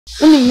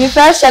Only me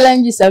first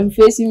challenges I'm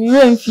facing me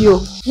rain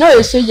few. No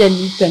you soldier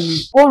ni penny.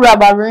 Go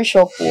barber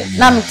shop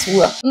na me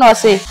to. No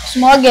say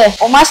small girl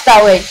o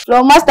master way.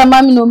 From master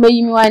mami no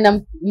me me wine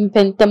am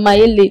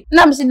pentemayele.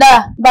 Na me say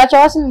da ba cho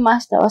was me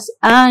master was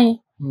ai.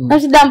 Na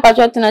me say da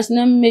mpacho tenas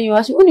na me you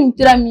was uni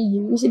mtira mi.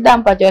 Me say da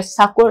mpacho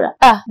sakura.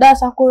 Ah, da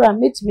sakura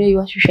meet me you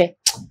was hwe.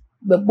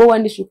 But bo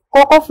wani su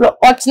koko flo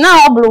ot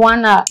na oblo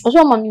wana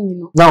oso mami mi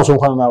no na oso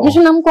kwan na wo mi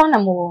su na mkwan na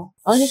mo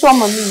onso so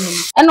mami mi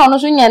e na ono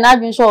so nya na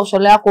adwen so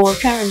osole akọ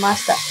train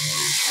master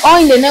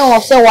all in the name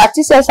of say what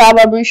is a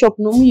barber shop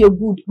no mu ye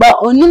good but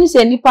onim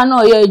say nipa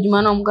na oye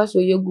adwuma na omka so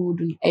ye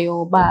good e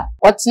yo ba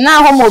ot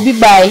na ho mo bi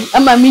bai e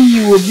ma mi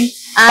yi obi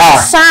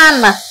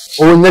asana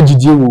o nya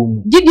gidie wo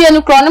mu gidie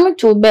no kro no me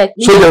to bet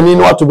so you mean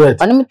what to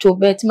bet ono me to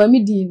bet ma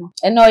mi di no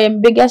e na oye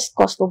biggest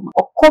customer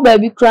okọ ba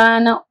bi kra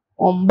na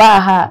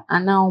omba ha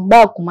ana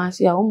omba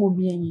Kumasi a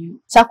omobi anyi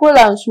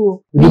sakura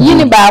nso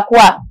yini ba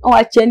akwa o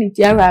ache ni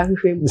ti ara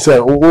ahwehwem say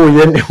o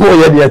ye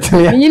de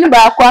atene yini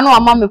ba akwa no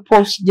ama me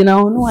post gina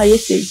ho no aye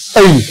sei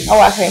o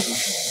wa hwe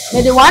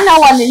me de 1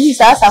 hour na yi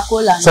sa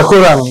sakura no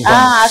sakura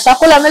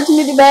me to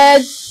me di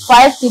bed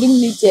 5-3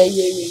 minutes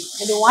ye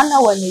me de 1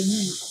 hour na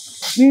yi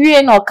mi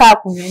wie no ka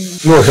akunye ni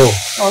no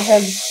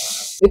he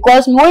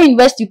because mo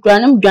invest kura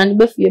na mdwan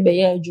be fie be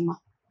ye adwuma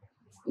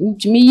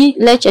me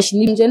lectures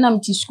ni mze na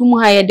mti school mu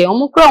haye de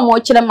omo kra omo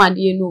kire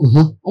made no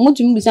omo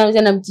tumi bisa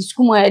mze na mti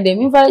school mu haye de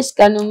mi fa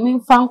sika no mi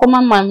fa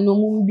nkoma mam no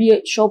mu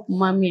bie shop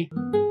mami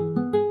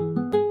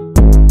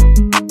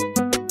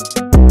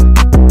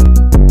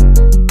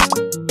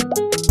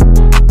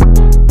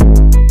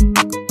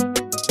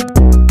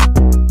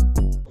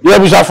yeah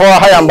bisa for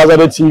high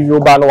ambassador TV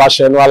oba no wa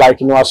share no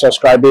like no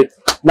subscribe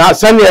na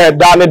send ye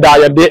da ne da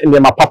ye de ne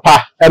ma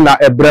papa e na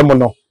ebrem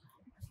no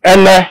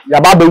ene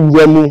yababa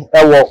wuwa mu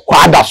ewo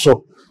kwada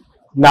so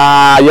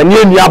na ye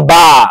ne nua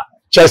ba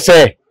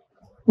chese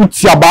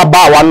uti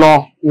ababa wa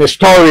no ne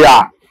story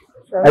a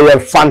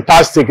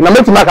fantastic na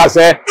metima ka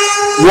say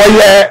wo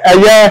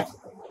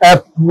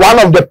one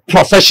of the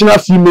professional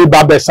female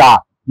barbers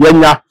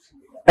yenya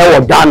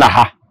ewo Ghana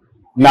ha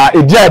na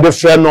edi a de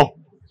frɛ no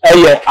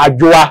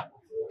Adwoa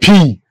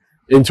P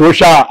into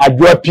osha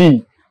Adwoa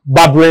P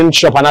barbering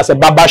shop and as a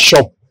barber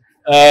shop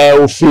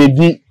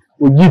ofedi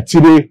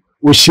ogitire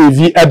o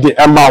shevi at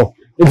the amount.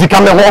 If you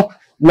come home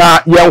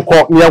na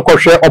yanko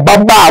hwe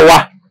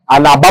obabaawa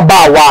ana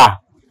babaawa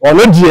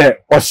ono de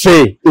o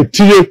say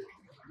etire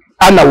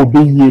ana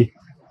obiye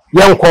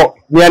yanko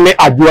ne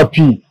Adwoa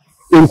P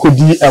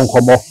enkodi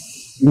enkomo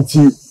nti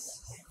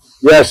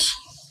yes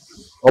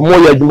omo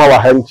ye adwuma wa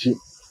ha nti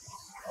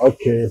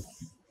okay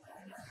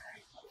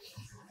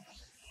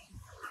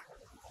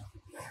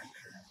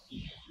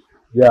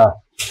yeah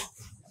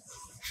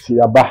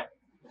siaba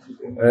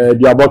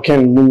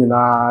diaboken ni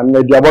na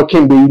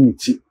diaboken be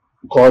unity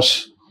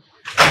because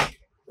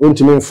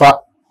untimi mfa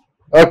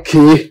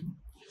okay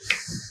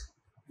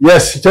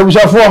yes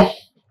tebusafo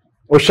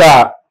o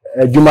sha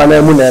adwuma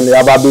na mu na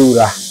yaba be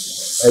wura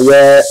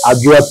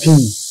Adwoa P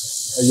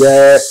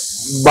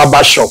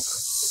barber shop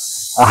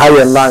a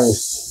higher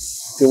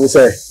nice thing we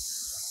say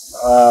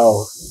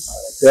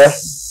yeah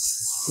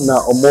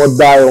na omo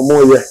dai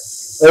omo ye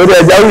e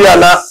dey jawi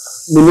na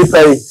mini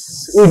pay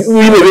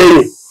we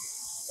be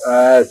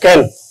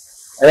Ken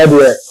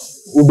ayade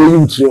ubeyi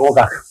utire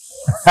oka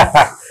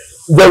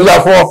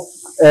tebusafo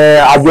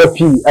Adwoa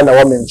P na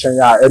wo menchen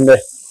ya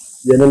ene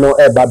ye no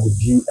e ba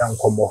bidi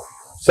enkomo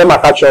se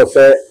maka cho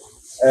se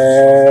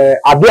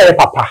ade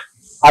papa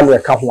ane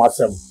ka ho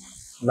asem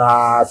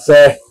na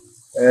se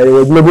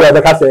mebi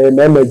adaka se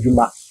na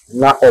madwuma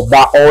na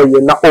oba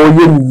oye na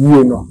oye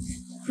niye no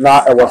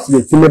na e was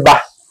le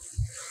timeba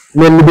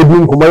na me bedi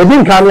nkomo e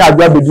din kan ya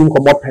Adwoa bedi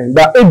nkomo pen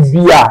da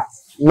ebia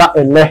na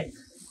ene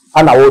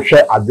ana wo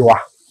hwe Adwoa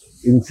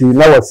nti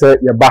na wo se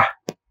ye ba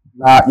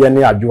na ye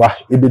ne Adwoa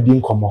e bedi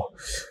nkomo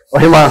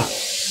ohima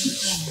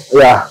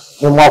ya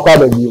mo akwa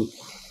ba bi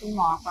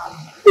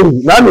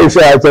na me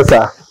say I tell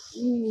sir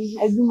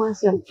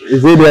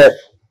is it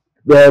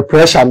the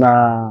pressure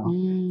na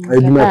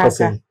eduma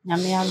person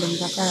nyame alum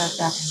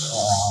kakaraka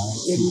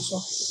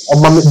ediso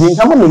omam din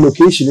kama no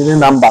location ni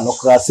number no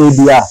kra say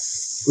bia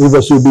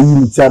we so be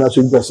unit na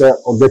so be say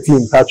or get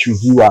in touch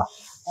with you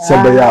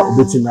say bia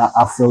obetina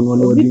afro no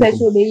no be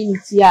person be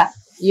unit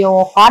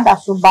your father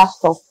so bus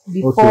stop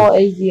before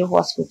AJ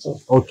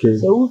hospital okay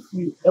so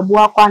if ebu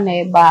akwa na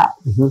eba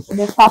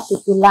the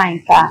fast to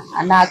line car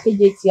and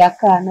akejeti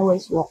aka na we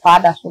your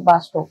father so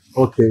bus stop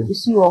okay you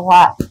see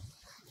your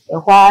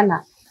na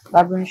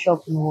barbering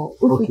shop no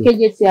if you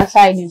kejeti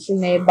aside nso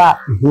na eba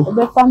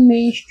obe from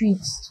main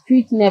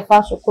street na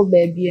pass ko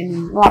baby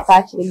enu no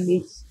aka chire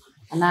late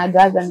and I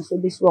drive and so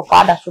this your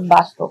father so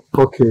bus stop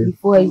okay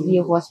before AJ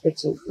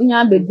hospital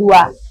unya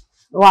bedua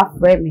wa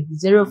frame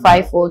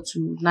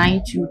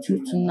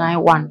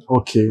 0542922291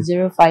 okay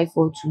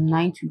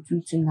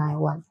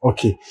 0542922291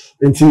 okay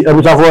nti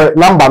ebutafo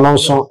number no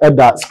so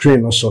eda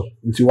screen no so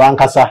nti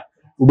wankasa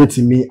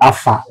ubetimi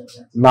afa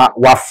na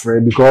wa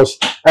frame because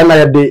ena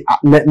ye de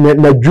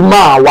na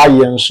dwuma a wa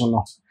ye nso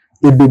no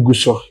ebegu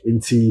so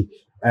nti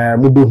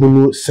mubi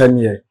hunu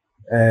senior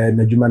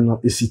n'adwuma no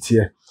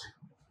esitie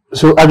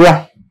so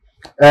adwa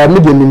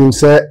media minim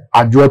se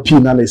adwa pi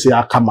na na se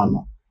akama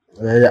no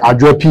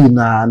adwa pi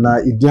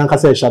na idian ka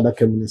se shada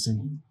kamunisi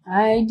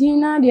idin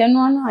na de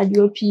no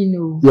adwa pi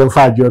no ye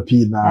mfa adwa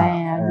pi na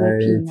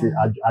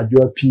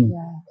adwa pi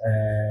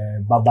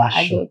baba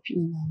shop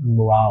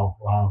wow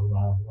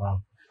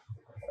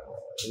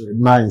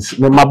nice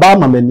my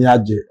baba many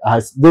aje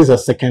this is the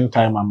second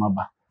time I'm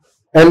aba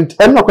and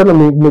not going to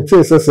me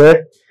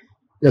say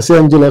yes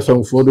Angela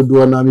from for the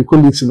do na me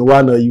colleagues no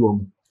one are you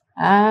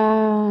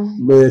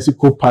me si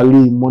ko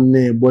pali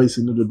money boys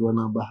no do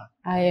na ba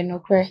I no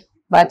cre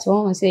but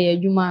won say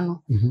adwuma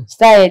no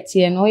start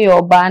here no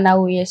your ba na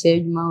wo yes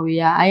adwuma we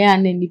ya aya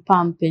na ni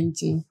pam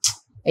painting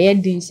e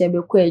din se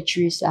be ko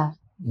atwiri sa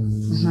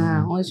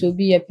won so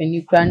bi ye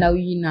pani kra na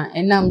wi na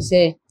enam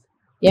say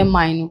ye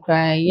man no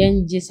kra ye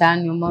nji sa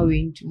no ma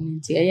we ntu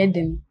nti e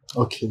den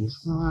okay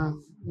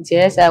nti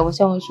yes I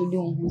was on so di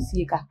hu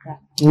sie kakra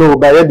no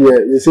but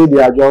you say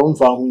the adwa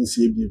mfa hu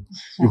sie bi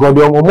because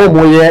the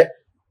omo ye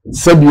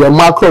said your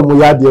macro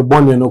mo ya de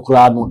bonne no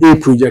kra no a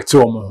project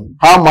omo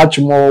how much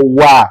more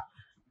wa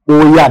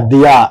o ya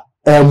there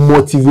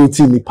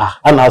motivating nipa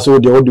and also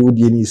the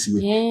odi ni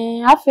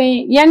sie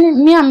afi ye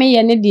me ame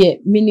ye ne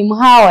de minimum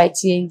how I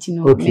tie nti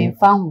no me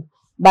fa hu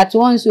but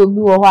once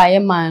obi wo ho aye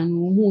man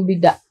hu bi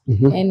da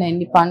na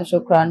nipa no so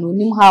kra no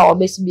nim how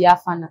obesi bi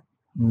afana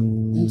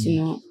nti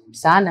no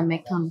sa na me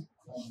kan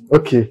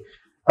okay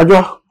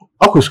adwa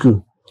akọ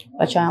school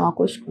acha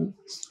akọ school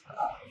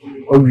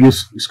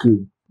obvious school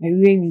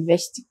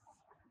university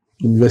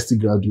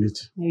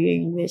graduate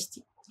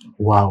university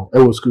wow I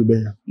was school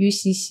ben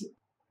UCC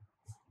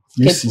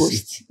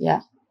post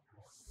yeah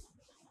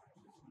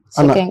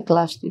second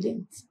class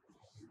student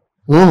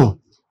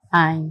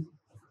I'm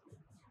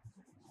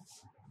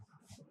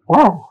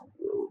wow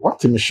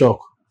what in shock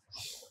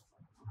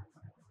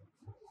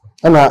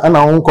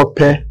ana wonko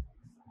pe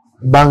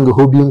bang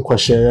hobi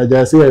nkwahye ya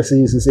just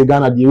say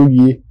Ghana de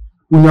owie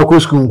unya ko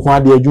school nko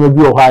ade adwuma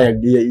bi o ha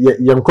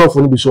ye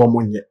nkrofo no bi so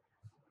omonye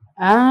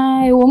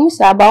wo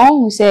musa ba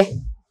won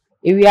se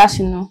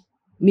ewiase no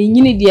me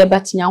nyini de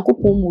bat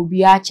nyankopon mo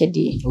bi a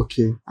kyede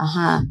okay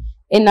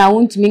ena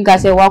wontimi nka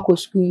se wako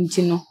school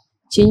nti no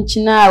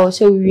chinchina wo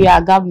se wi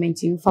a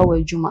government mfa wa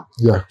adwuma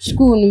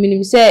school no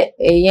minim se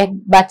ye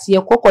bat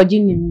ye kokoje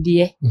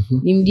nimde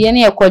na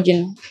ye koje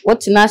no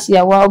wotina se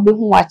ya wa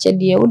obehu wa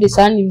kyede wo de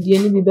san nimde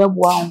ni bi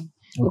beboa ho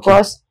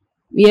because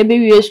we be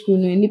we school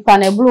no nipa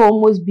na blow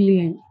almost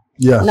billion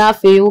na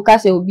fe wo ka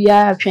se obi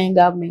a twen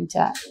government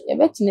a ye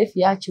betina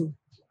fi a che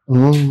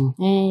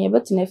ye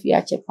betina fi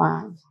a che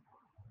pa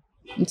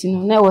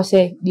ntino na wo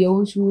se de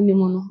wonsu ni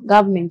mu no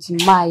government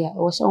maya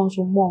wo se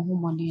wonsu mo ho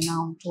modern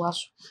na onto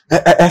aso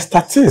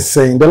started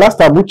saying the last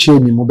time we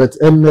change me but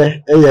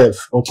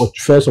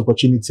first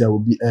opportunity I will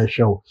be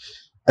show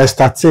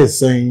started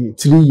saying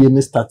 3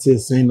 years started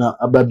saying na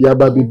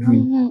ababi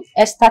do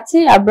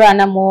started abra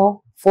na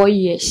mo 4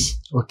 years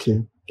okay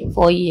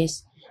 4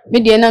 years me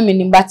de na me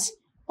ni but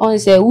on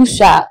say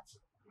wusha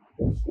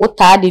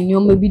wota de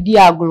nyoma bi di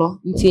aglo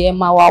nti e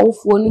ma wa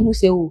wofuo ni hu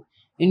se wo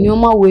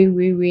nyoma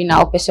we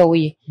na opese wo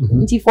ye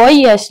nti 4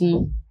 years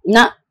no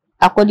na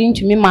according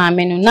to me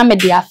maame no na me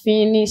de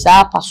afin ni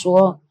sa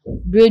paso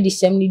grade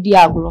sem ni di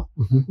aglo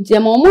nti e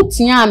ma mo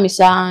tia me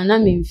sa na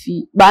me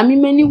mfi ba me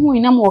mani hu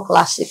na mo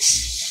class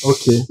 6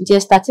 okay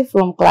nti started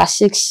from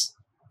class 6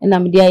 na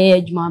me de aye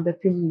adwuma be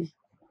pem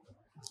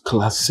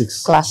class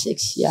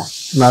 6 yeah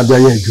na de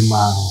aye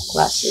adwuma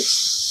class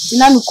 6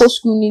 na me ko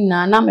school ni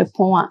na me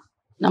pon a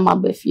na ma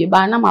ba fie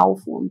ba na ma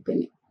wofo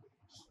mpeni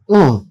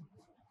no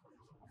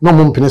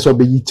mo mpene so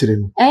be yitire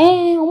no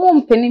mo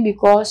mpene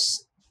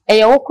because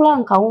ye wokura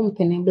nka wo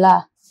mpene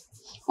bla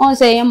on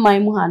say ye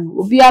man mu han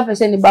obi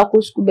afese ni ba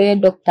ko school be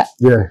doctor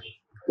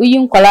uyi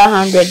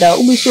nkwala 100 a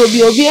ubi so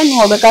obi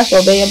enu obeka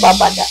so be ye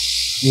babada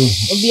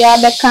obi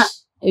abeka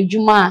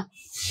adwuma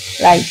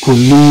like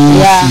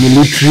police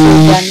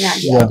military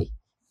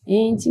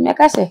nti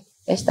meka say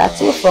start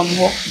from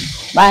home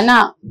by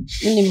now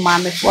ni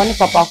mama fo ni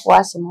papa fo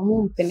asem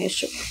mo mpene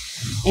so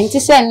nti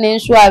se nne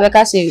nso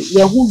abeka say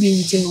ye hu bi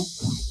nti no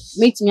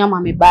make me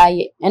mama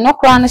baaye eno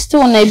kra na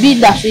still na bi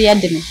da so ye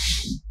de me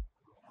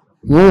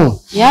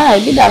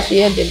bi da so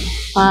ye de me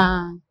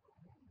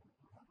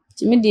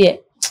ti me de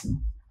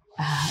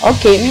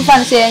okay me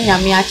fan say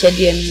nyame a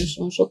chede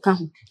nso ka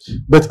ho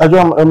but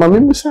adwa mama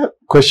me say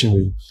question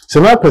we say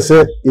na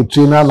pese e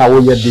trainer na wo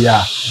ye de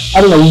a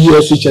I don't know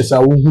you SHS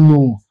a wo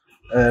hunu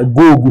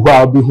go gu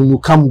ha be hunu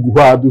kam gu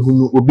ha be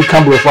hunu obi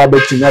kam bro for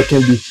abeti na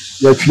can be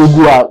ya twe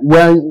gu a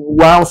when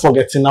one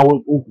forgetting na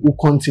we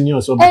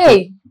continue so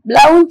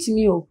bla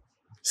untimi o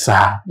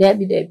sa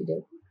debi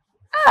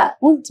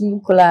untimi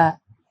kola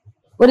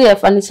o de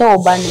fa ni se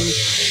oba ni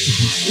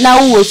na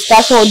wo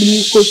start o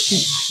di ko tu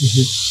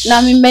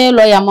na mi me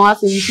lawyer ma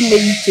afi mi me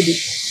yitire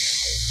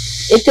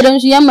etere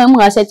nso ya ma mu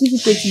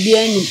certificate bi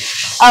ani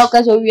a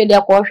ka so wi de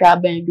ko hwa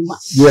ban adwuma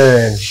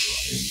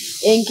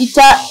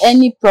enkita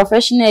any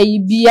professional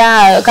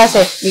bia ka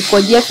say me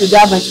ko je fi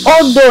government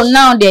although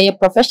now they are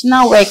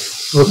professional work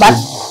but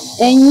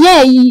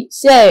enye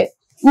say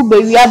ube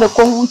wi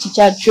abekọ hu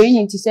teacher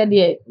training ti say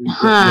de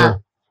ha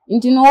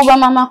nti no oba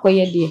mama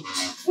koye de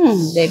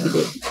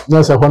David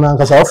no say kwana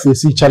nkasa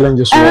face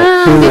challenges so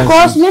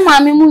because me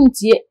mama mu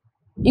ntie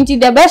nti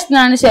the best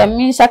na say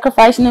me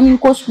sacrifice na me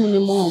go school ni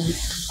mo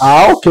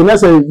okay na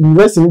say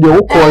invest in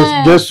the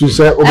course just to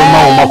say oba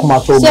ma kuma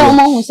so say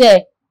omo hu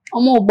say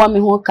omo oba me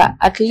ho ka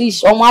at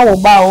least omo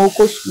awoba o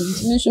go school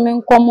nti me so me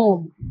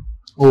nkomo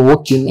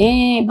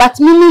okay but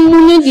me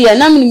ni dia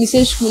na me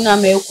say school na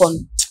me ko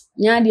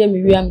nya dia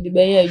me wi am de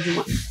be ya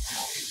adwuma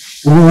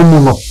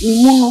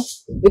no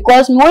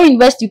because me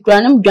university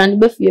kura na me dwan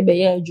be fie be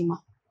ya adwuma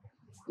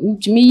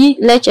ntimi yi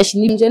lectures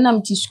ni me na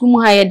me ti school mu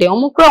ha ye de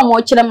omo kura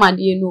omo kire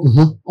made no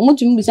omo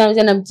tumi bi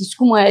say na me ti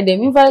school mu ha ye de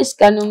me fa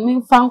scan no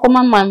me fa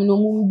nkoma mam no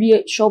mu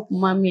bi shop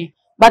mam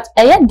but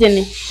eye de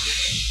ne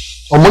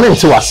omo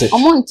nti wase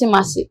omo nti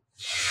mase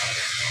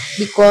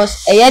because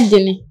eye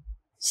de ne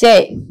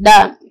say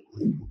da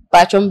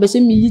patron be say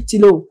me yi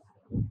tilo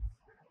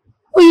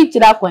o yi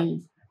tira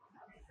kwan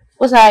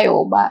o say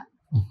oba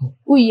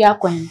o yi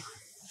akwan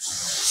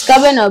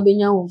skabe na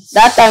obenya wo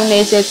that time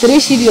na say 3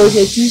 cedi o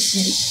say 2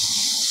 cedi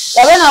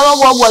skabe na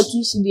wo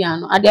 2 cedi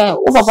ano ade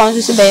o papa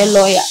nso se be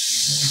lawyer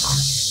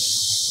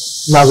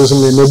na so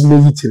me na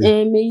yi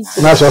tire me yi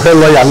tire na so he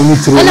lawyer ni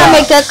tire na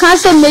me ka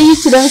say me yi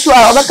tire nso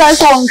a obeka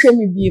say on hwe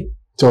me biem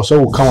so so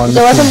wo kan wa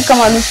so wo kan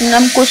wa no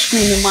nam ko school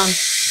ni man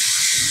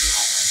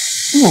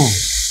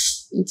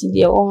nti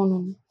de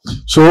ono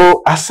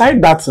so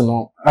aside that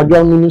no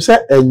adwa me say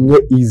enye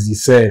easy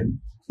say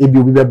ebi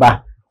obi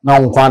beba na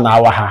nkwa na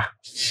awa ha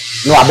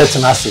no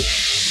abetena se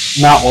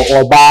na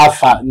oba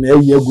afa na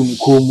eyi egu ni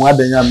ko mu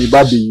adanya me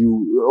ba be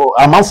you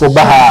amanfo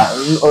ba ha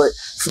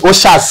o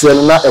sha se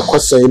na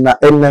ekosei na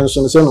enen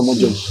so se no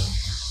mojo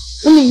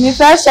me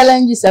first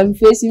challenges I'm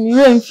facing me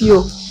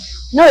remfio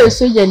no you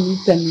soja ni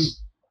pami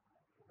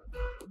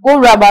go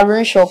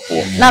barber shop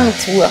na me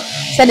tuwa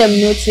say dem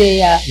no tie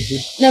ya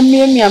na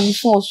me am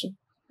phone so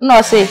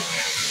no say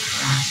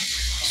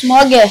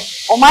small girl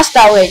o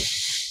master way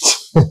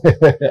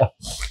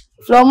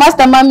Flow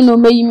master mami no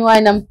me yimi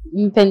wine na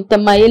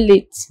mpentema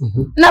late.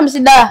 Na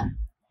msida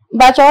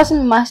bacha wasi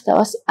master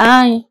wasi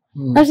ai.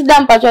 Na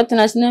msida mpacho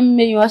tena sina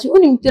me wasi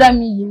uni mtira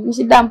mi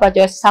msida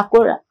mpacho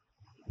sakura.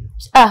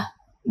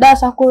 Da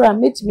sakura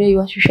meti me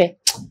wasi hwe.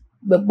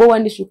 Bebo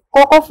wandi su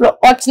koko flow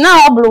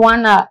otina oblu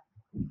wana.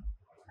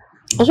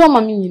 Oso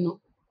mami no.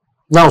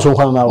 Na oso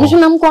kwa na wo.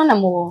 Msuna mko na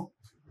mo.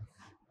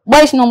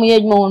 Boys no mo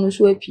yejma wono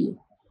so apie.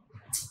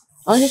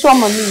 Onso so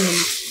mami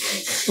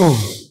no.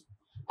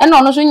 And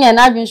on also nya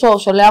na adwin so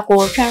osole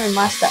akọ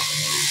master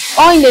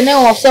all in the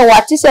name of say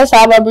what is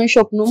a barber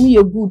shop no mu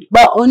ye good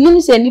but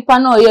onim say nipa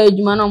na oye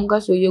adwuma na omka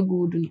so ye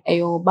good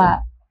eyo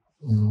ba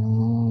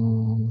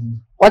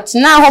what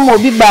na ho mo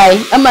bi bai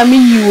ama me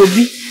yi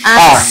obi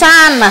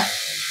asana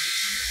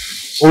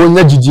o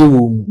nya jidie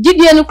wo mu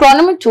jidie no kro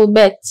no me to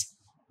bet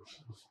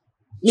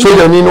so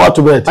the ni no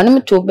to bet on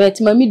me to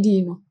bet ma me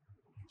di no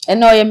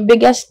and I am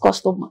biggest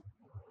customer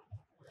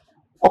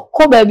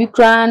okọ ba bi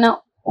kra na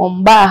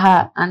omba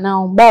ha ana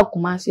omba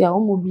Kumasi a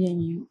omo bi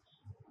anyi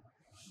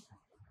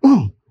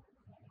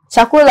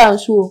Sakola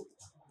nso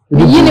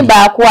yini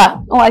ba ko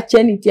a na wa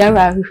che ni ti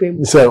ahwa ahwehwe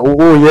mu say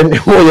o ye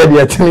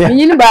de atene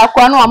yini ba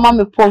ko na wa ma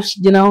me post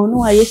gina ho no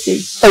wa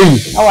yesi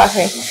na wa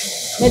hwe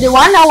me de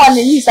 1 hour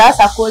na yi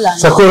sakola no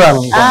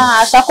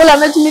sakola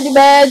me timi de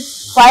be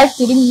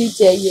 5-3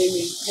 minutes a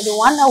yewe me de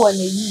 1 hour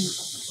na yi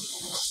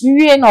mi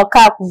wie na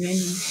ka akunwa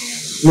ni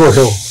no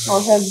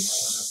he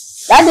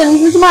that de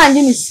nti ma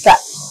anje ni sika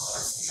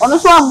ono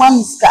so amma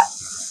miska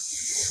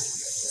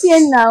tie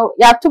na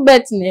ya to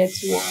bet na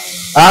eto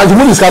the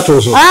money is cut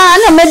also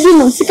na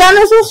medinu sika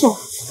no so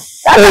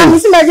that am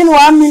si medin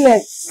 1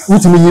 million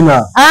utimi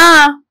yina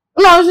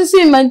no so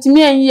si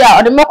mantimi an yi a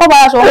o de meko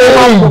ba so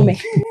o me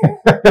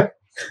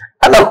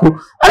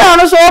ana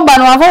no so ba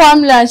no fa 1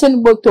 million she ni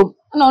bottom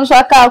ana no so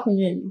aka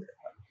akunye ni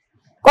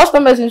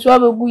customers nso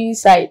abebu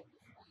inside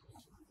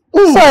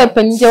so e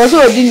penje wo so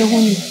odi ni hu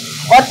ni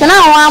otena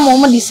wa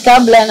mo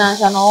discount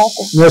blender na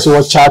oko yes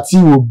wo chati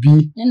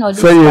obi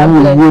fe ye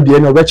mu wo de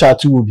na obe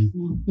chati obi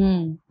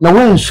na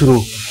we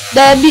nsuro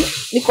dabi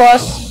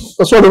because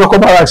so do ko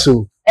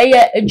baraso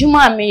eye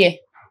adwuma ameye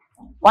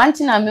one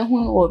thing na me hu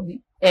no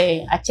obi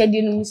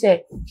achede no mi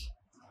se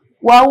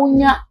wa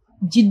wunya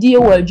gidie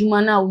wa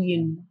adwuma na wo ye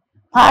no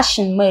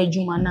passion ma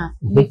adwuma na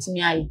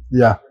betimi aye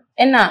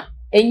na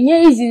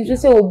enye easy nso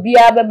se obi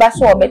abeba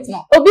so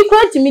obetino obi ko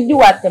timi di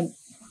watem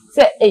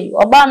say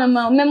oba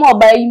me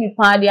oba yi mi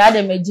pa de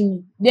ade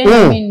magimi de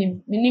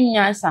minim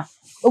nyansa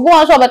ogu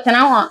won so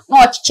obetena ho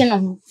na ochiche no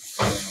ho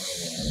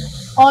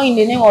all in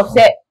the name of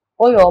say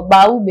oyo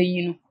oba wo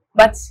beyi no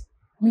but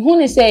me hu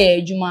ni say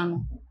ya adwuma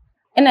no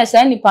na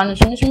say nipa no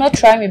so me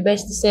try my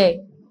best to say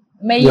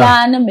me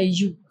ya na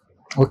meju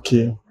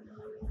okay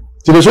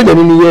ti le so de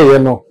ni ye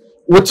no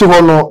woti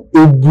ho no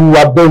ebu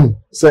abam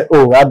say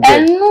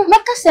ade no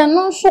make say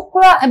no so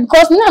kura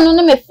because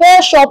no me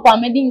first shop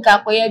am dey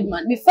nka koye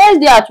adwuma the first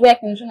day at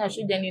work nso na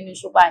so de ni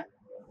so buy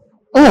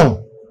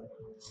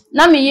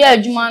na me ye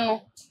adwuma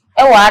no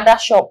e wa ada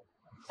shop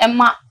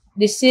Emma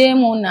the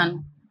same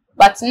one,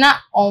 but now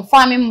on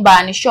farming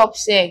ban shop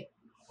say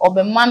or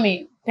be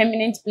mommy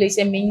permanent place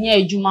and me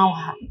near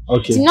Juma.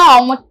 Okay.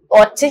 Now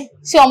or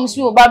see almost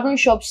you barbering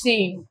shop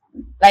saying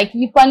like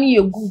Nipani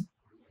you good.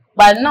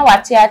 But now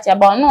what theatre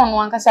about no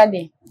one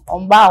casade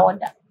on bar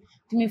order.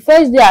 To me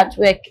first day at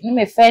work,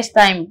 my first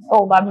time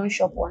barbering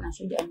shop on I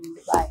should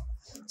buy.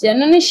 So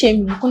no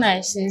shame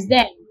you since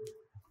then.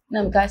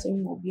 Now because we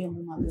will be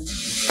on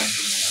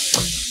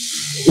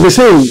they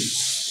say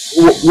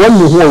when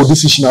you hold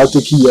decision I'll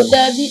take you.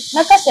 Daddy,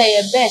 like I say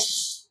your best.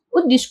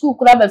 Would the school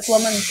club at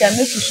woman can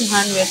make you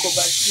handwork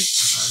over two.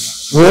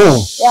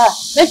 Oh. Yeah,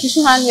 make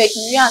you handwork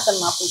in your answer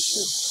map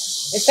too.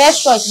 The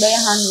first choice by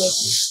handwork.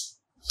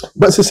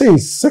 But they say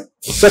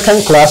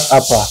second class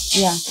upper.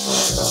 Yeah.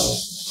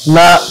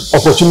 Na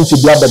opportunity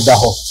be abeda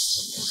ho.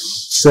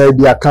 Say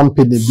their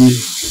company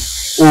be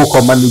o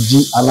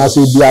manage and I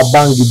say their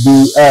bank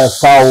be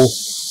foul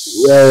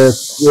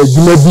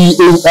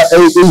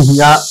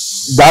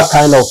that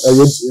kind of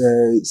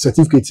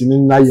certificate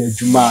in na ye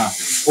juma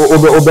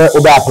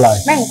obe apply.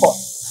 Menko.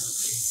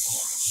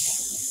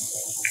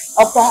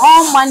 Upon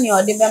all money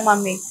or the be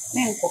mama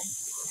menko.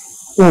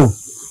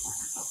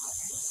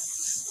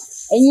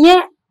 Enye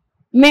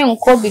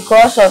menko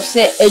because of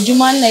say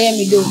ejuma na ye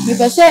me do. Me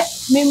say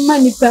me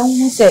mani pe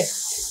hu say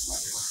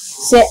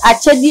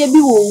achede bi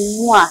wo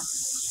wu a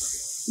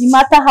no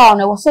matter how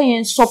na was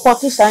saying support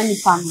say ni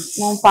fam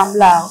non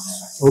family.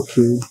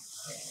 Okay.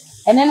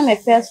 And then my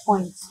first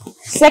point.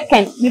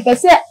 Second, me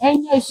say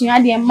enye esua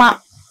de ma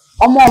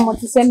omo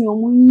to say me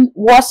omu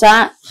was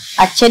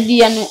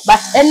achede no but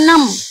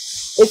enam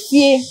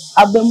efie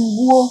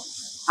abambuo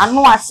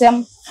ano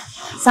asem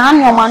san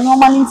no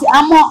man nti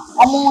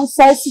amo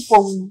sense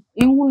form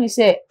ehunu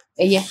say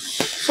eye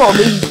so obe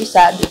yi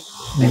sad.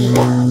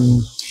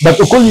 But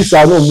the colleagues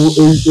are no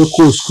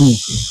eco school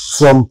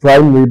from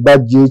primary back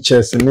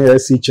JHS and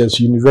SHS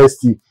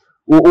university.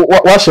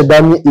 What should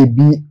that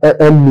mean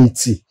a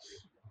meeting?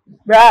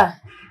 Bra,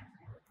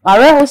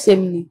 Mara who say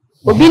me.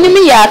 Obi ni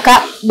me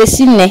yaka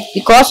besine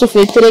because of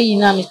a 3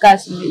 year me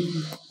cast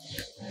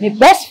me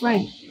best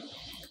friend.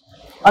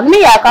 On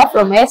me yaka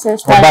from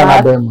SS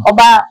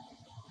Oba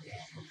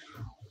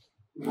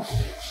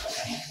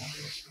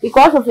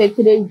because of a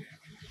 3.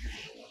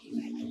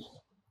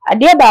 I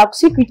dear back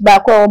secret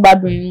back or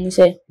barbering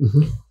say.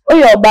 Oh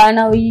your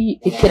banner we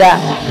ikira.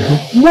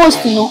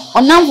 Most no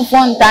on number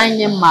one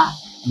time ma.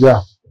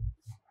 Yeah.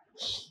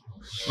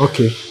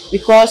 Okay.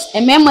 Because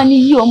a man money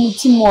you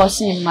muti more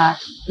sin ma.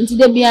 Into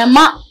the be a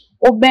ma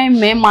oben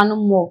me man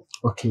more.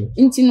 Okay.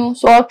 Into no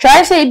so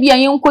try say be a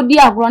young cody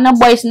runner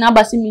boys na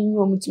basi me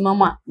you muti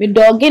mama. Me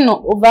dog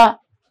no over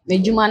me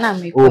juma na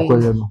me ko.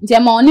 Into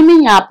ma only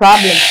me nya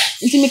problem.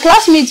 Into me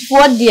classmates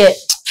for there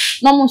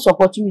no more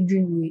support me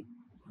dream.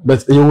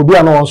 But you will be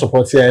an one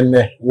support here and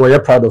we're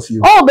proud of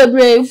you. Oh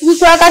baby, we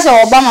try to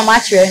say Obama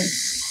match.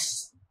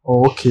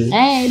 Oh, okay.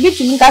 Bit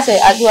to me say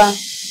adwa.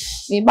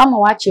 Me ba ma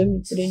watch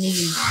me today ni.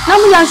 Na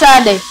mu yan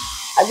sa dey.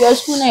 Adwa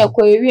school na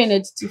ekwe na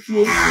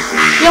titifie.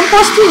 Yem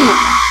posting.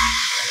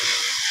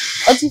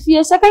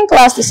 Otifie second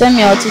class to send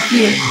me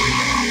otifie.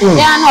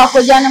 Ya na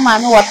akoja na ma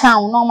me wo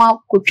town no ma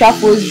kotwa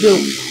post bill.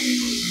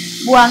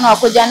 Bu anu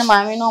akoja na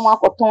ma me no ma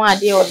koton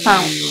ade o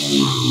town.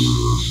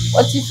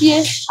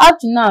 Otifie up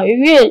to now,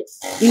 we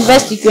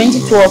invest in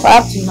 2012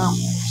 up to now.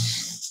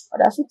 But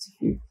that's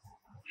it.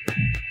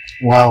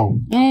 Wow.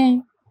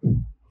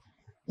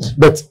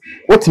 But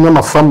what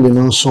my family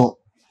no so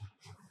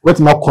what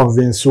my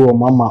convince or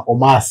mama or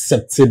ma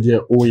accepted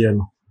the oye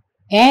no.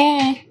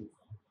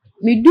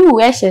 Me do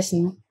SS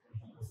no.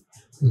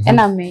 And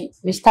I me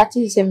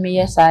started say me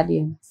yes I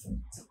did.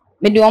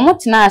 Me do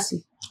almost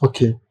nasi.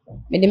 Okay.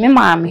 Me de me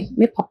mommy,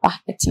 me papa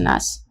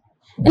etinasi.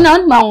 And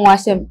on my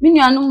was a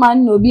minion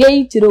man no be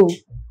a tiro.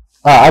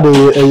 I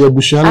do a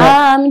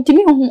bushana. To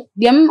me,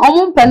 the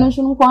almost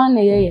pension one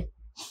a year.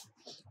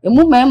 A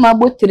woman my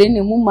boat train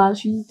a woman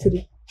she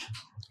three.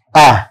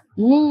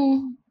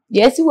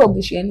 Yes, you will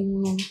be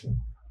sharing.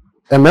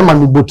 A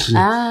man boat.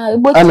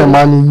 But a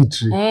man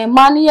tree.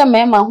 Money a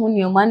man who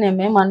your man and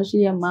man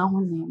see a man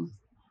who name.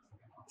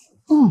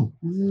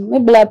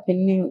 Maybe I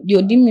penny,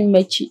 you didn't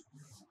match it.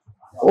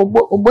 Or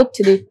boat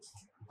tree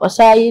or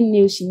saying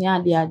news in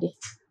the other.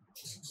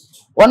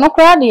 One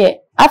crowd here,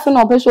 I feel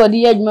no person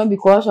the edge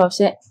because of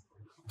say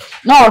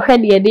no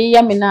already a day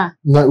yamina.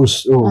 No,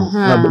 was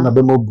na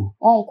be mobu.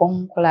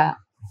 On cla.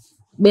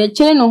 Be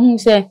chain no who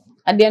say,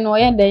 I didn't know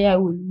yet they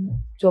will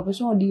to a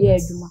person the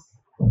edge.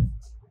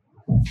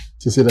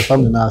 To say the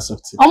family now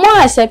accept it.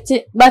 I accept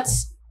it, but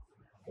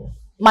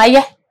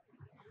my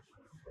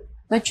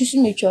choose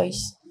me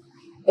choice.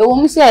 A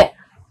woman say,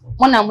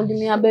 one I would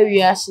me a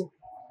berry as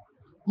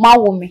my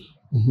woman.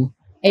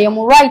 I am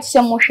right,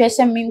 some more share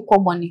some mean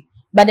company.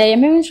 But I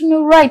am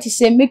even right to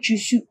say make you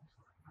shoot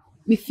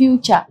me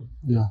future.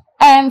 Yeah.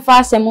 I am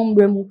fast and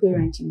mumbremu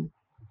parenting.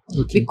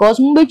 Okay. Because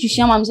mumbe to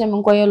share my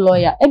son call your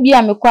lawyer. Ebi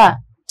am a qua.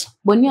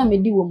 Bonia me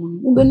di woman.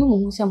 Mumbe no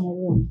who some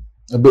woman.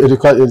 A bit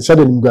required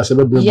suddenly gas a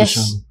bit.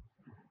 Yes.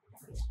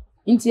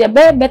 Into a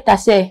better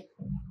say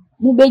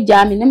Mube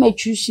jam na me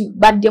choose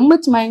but the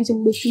mutima nti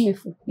mbe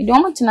tumefo. Me de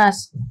omutina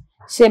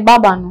say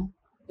baba no.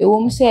 E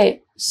wo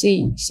say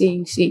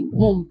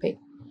mumpe.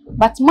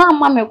 But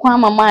mama me kwa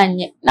mama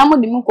anye na mo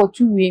de me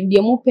kotu wiem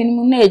de mo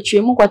panim na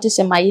atwe mo kote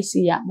se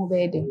mayesi ya mo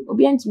be de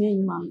obi antimi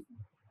anyima me.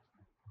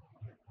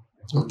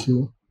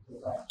 Okay.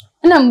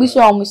 Na mbiso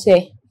omo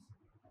say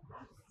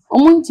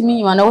omo ntimi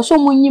anyima na wo so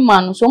mo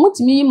nyima no so mo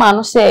timi yima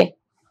no say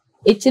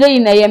etire yi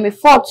na ye me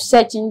fort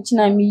search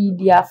nchina me yi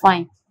dia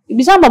fine.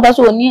 Ibisa baba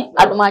so oni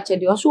adoma che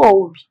de o so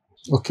obi.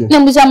 Okay. Na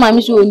mbisa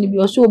mama so oni bi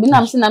o so obi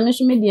na mse na me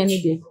so me de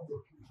ne de.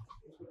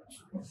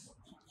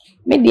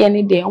 Me de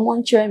ne de omo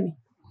nche me.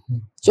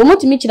 So mo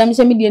timi chira me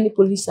se me de ne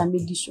police and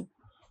me di so.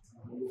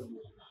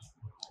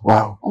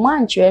 Wow. Omo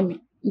anche me.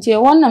 Nti e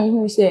won na me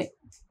hu se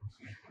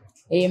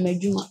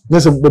madwuma.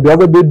 Yes, but the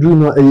other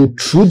bedroom a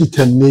true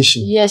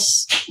determination.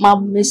 Yes, ma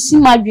mesi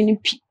madwene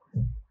pi.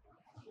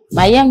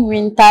 Ma yam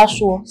winter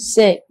so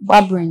say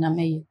barbering na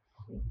me.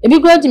 E bi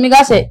go to me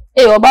ga say,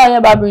 oba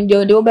ya barbering de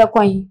o be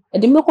kwan yi. E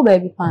de me ko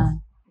baby pa.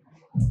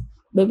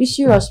 Baby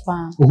serious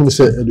pa. Who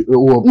say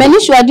many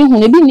sure di hu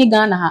na bi ni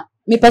Ghana ha.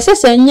 Me pese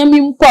se nyam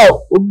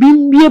mpo obi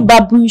mbie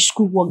barbering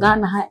school wo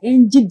Ghana ha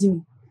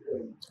enjidi.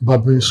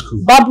 Barbering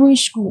school. Barbering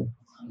school.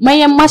 My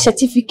yam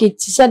certificate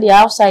to say the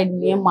outside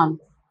near man.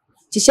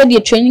 To say the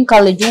training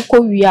college you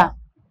go we are.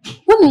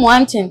 Wouldn't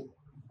want him.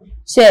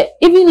 Say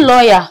even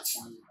lawyer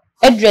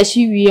address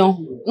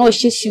you no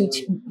she suit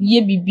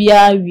ye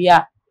bibia we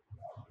are.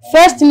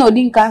 First thing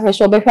odin kan hwe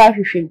so be hwa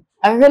hwehwem.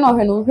 Ahwe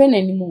no hwe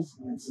anymore.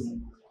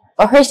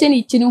 Ohwe se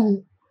ni tinu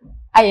hu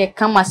aye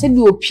kama se di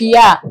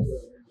opia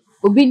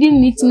obi di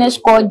neatness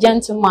called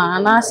gentleman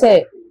and I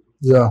say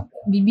yeah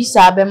bibi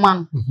sa be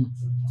man.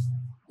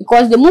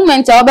 Because the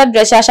moment I be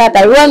dress shirt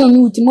I run on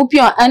you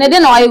timopio and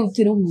then I will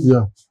tinu hu.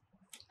 Yeah.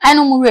 I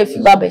no more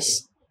refi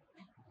barbers.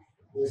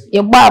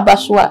 Ye barber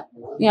so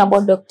ni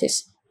about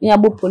doctors, ni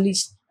about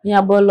police, ni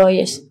about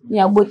lawyers, ni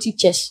about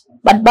teachers.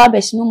 But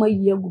barbers no more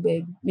ye go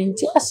baby.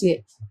 Menti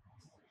ase.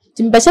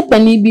 Timpese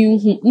pani bi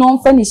hu no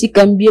mfa ni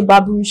sika mbie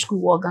barbering school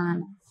wo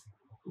Ghana.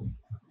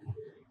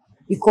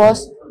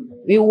 Because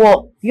we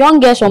were young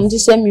girls from the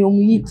same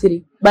omu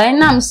yitiri. By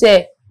now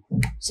say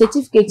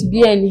certificate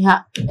bi ani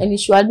ha, ani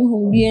swadu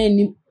hu bi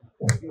ani.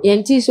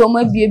 Yenti so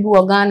ma bie bi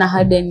wo Ghana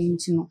ha dan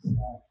nti no.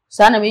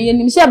 Sana me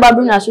yenim say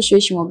barbering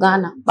association wo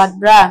Ghana, but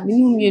bra me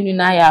nu mienu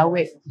na ya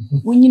we.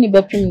 Wunyi ni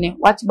bepim ne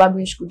what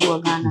barbering school wo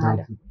Ghana ha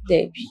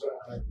there be.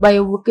 By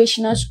a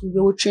vocational school,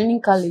 your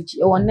training college,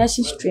 your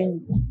nurses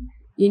training,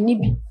 you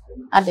need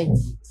ade.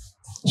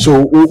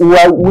 So,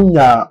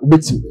 unya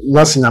bit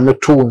nursing a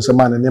metro and some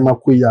man and Nema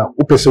Kuya,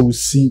 Upesa will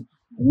see.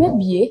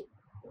 Maybe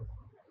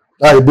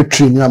I be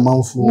training a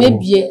month for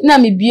maybe na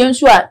me bien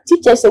so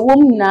teachers a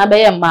woman na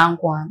be a man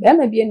kwa. Be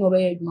me bien no be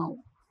adwuma.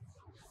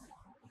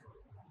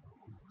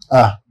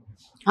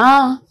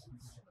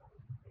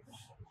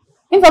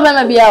 Infa be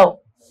me bia o.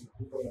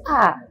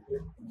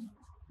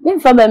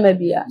 Infa be me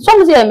bia.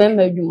 Some say me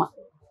adwuma.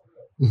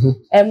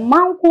 E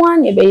man kwa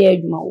na be ye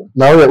adwuma o.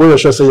 Now we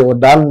sure say you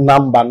dan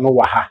number no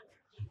wa ha.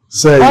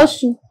 Say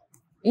Osu.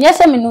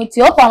 Yes, I mean, no,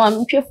 opa ma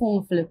mtwe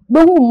phone flip. Be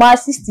hu ma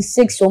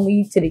 66 omo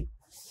yitire.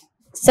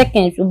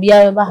 Seconds will be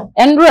over.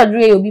 Android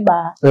will be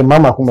ba.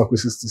 Mama kuma ku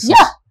 66.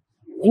 Yeah.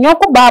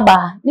 Nyoko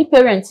baba, ni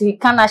parents he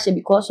can't share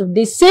because of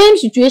the same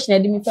situation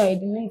at the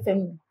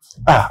family.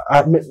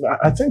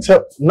 I think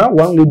so. Now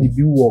one lady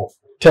be war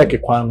take a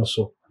kwan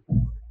so.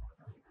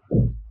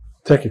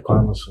 Take a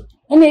kwan so.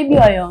 And they be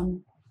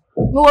on.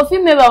 No of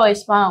him never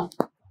was found.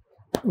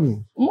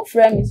 My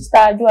friend is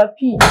sister do a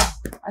P.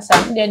 As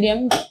I said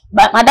them,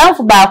 but madam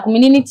for back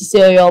community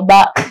say your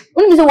back.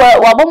 When say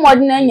we more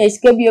than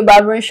escape your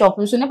barbering shop,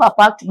 so never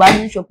pack to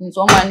barbering shop in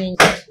so many.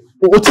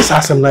 What is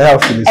asem na ya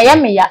feel? I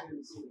am ya.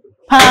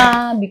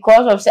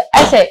 Because of say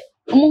I say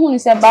who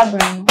say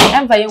barbering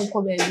em fa yen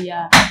ko ba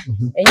bia.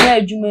 Enya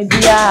adwuma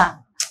bia.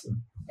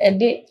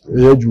 Ede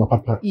adwuma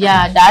papa.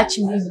 Yeah, that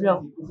chimney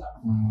bro.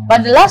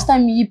 But the last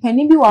time you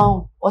penny be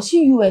one or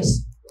see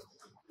US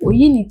or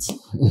unity.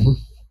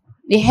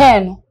 The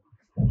hair no,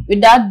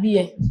 with that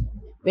beer,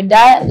 with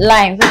that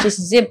line which is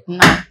zip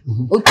now.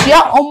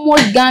 Otia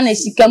almost Ghana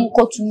sikam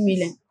ko 2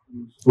 million.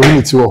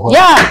 Unity wo.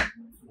 Yeah.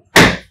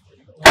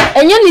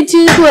 And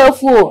unity to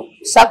for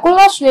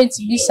Sakola sweet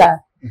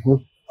bisa.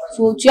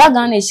 So otia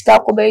Ghana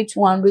sikam ko be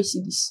 200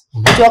 cedis.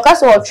 To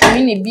okasa o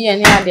twemi ne bi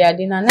ene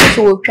ade na na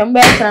so o twem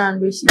be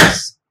 300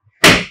 cedis.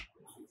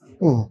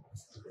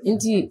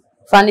 Inti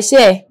fani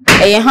say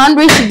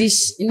 100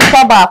 cedis in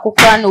ba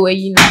akokra na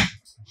wayi na.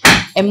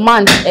 A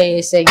month,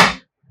 say.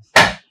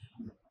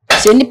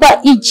 So nipa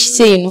each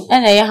say no,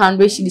 and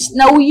 100 cedis.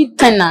 Now we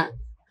 10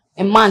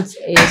 a month,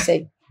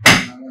 say.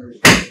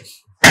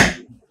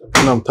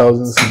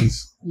 1,000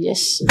 cedis.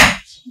 Yes.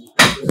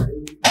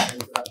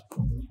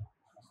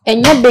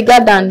 And you're bigger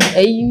than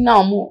a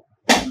now more.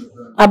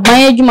 I buy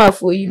a juma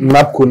for you.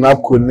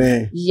 Napko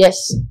ne.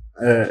 Yes.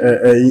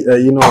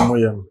 You know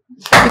more.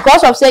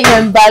 Because of saying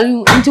you're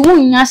value into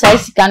one year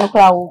size can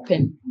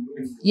open.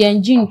 You're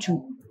engine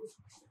too.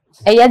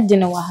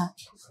 Dinner waha.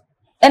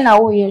 and I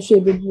will show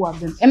a baby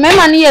woman. And my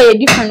money a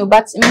different,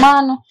 but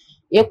man,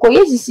 you call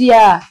yes, see,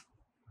 I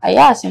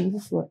asked him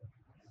before.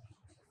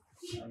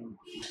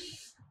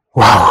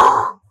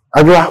 Wow.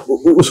 I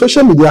do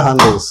social media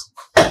handles.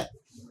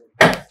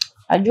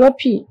 I do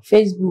P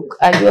Facebook,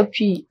 I do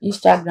P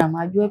Instagram,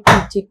 I do P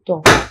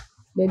TikTok.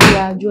 Baby,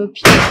 I do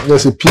P.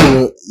 There's a P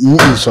E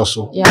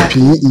also. Yeah.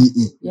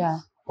 P-E-E. Yeah.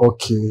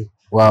 Okay.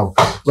 Wow.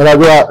 But I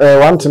go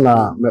one thing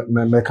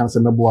me can say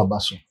me bo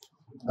abaso.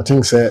 I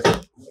think say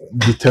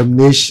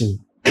determination.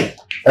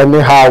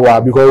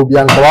 Anyhow, because we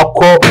are going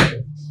to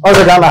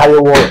go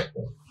higher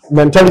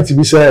mentality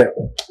be say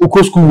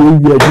uko school we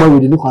be adwuma we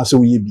dey no say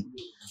we be.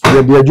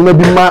 We dey adwuma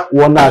bi ma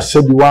won na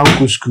say bi wan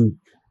ko school.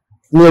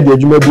 Na dey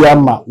adwuma bi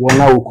ama won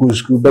na ko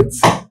school but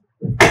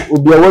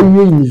obi a wan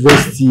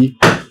university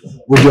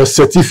with your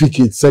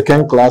certificate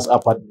second class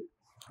apart.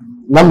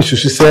 Na me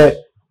susu say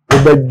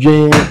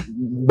obedwen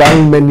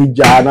bank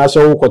manager na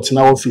so ko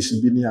tina office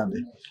bi ni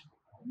ade.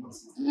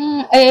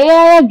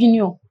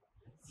 Adwene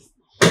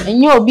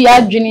enye obi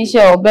adwene se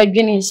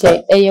obedwene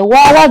se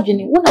wa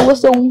adwene wo na wo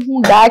se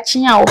hu da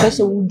akyen a wo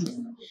pese wudu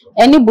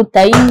eni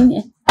butai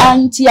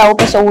anti a wo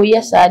pese wo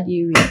yes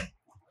ade we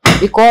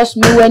because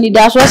me when it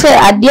does say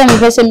ade me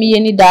pese me ye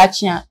ni da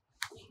akyen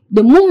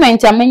the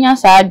moment amenya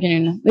sa adwene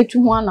no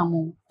metu ho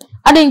anamo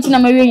ade nti na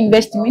me we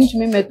investment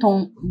me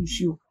meton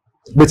nsuo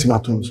beti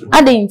maton nsuo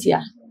ade nti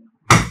a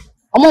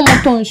omo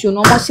moton nsuo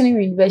no mo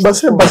sene investment but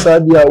say basa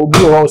dia obi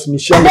o house me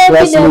share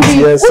classmate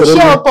yes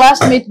share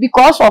classmate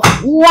because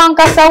of one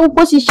kasa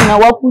position a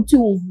wa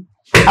putu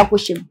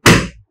akoshem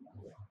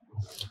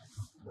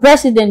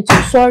president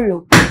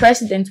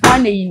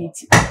one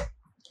unity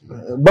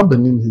baba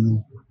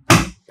nini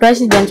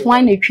president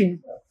one etwin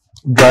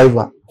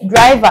driver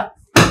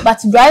but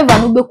driver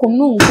no be kom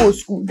no nko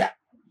school da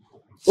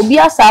obi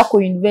asa akọ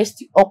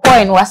university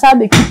okoy no wasa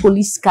be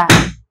police car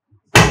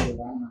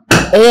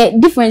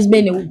difference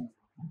be ne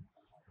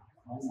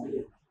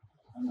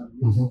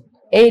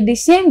the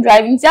same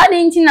driving ti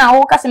ade nti na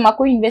wo kase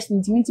mako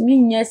investment mi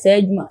nya sa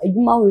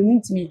adwuma we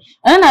mi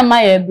na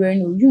my brain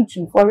no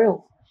YouTube for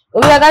real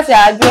obi ga say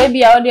adwo e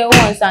bia o de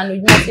won san no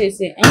adwuma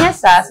say enya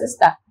sa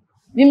sister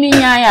mi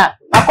nya ya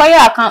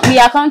akoya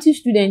accounting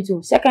student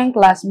o second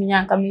class mi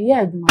nya nka mi ye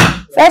adwuma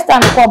first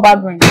time call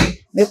barber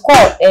me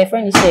call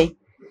friend say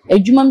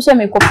adwuma mi say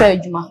me call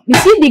adwuma mi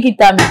si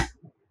digital mi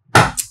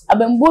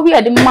abembo bi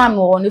ade mam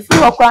wo no fi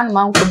wakwa na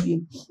manko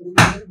bi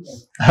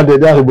ade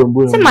da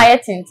abembo se my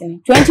tintin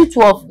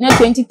 2012 na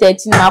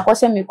 2013 na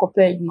akose me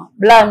kopa adwuma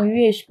bla mi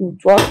we school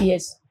 12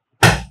 years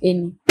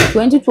eni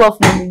 2012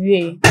 na mi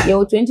we ye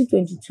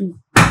 2022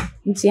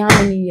 nti how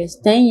many years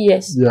 10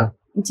 years yeah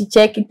nti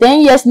check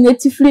 10 years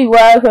native free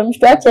wa from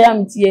structure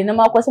am tie na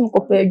makose me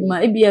kopa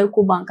adwuma e bia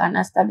ko bank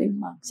na stable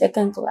bank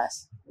second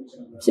class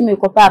se me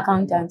kopa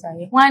accountant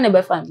aye why na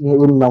be fan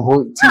na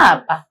ho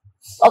apa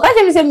o ka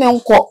se me se me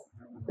nko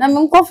na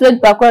me nko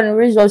flat pa kwa no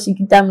results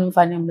ikita me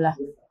mfa nembla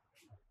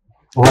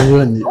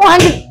wani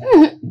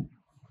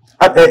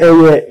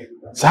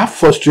that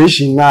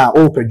frustration na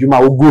o peduma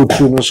o go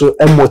through no so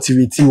e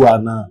motivate wa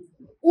na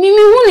mi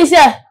hu ni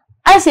say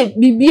I say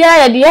bibia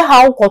ya de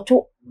ha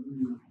ukoto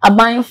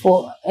aban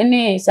for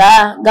any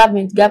sa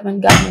government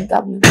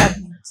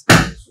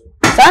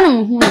sa na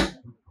hu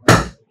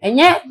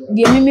enye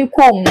de mimi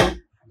kom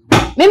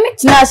mimi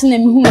tinase na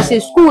mi hu say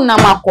school na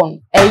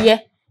makon eye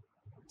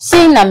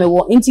sei na me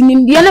wo nti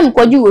nimdia na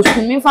mkwaji wo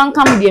school mi fa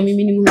nka me de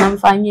mimi ni mu na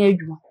mfa anya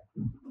adwuma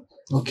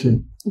okay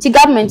nti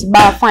government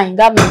ba fine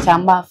government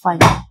amba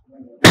fine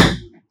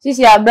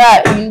sisi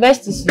abra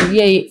universities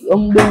ye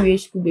omdo we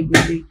school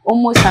bebe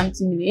almost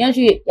something million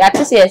ya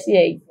tese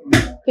ye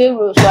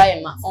payroll so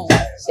ayema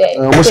say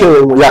mo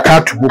say ya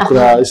ka tubu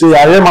kura say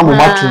ya re mamu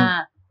matu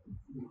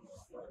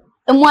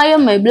emu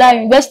ayema bla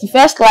university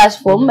first class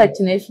for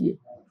mbetina fie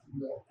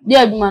de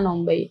adwuma no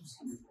mbe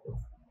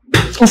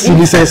si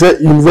license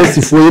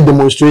university for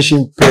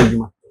demonstration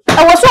program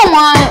I was so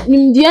ma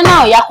nimdie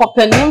na ya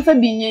kopene mfa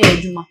bi nya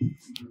adwuma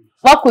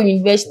wako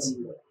university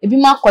ebi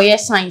ma koye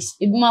science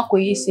ebi ma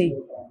koye say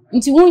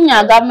nti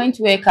wunya government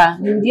worker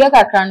nimdie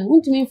kakra no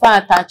ntumi mfa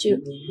attach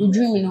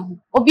udwumi no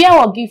obi a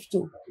wo gift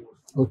o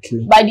okay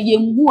by the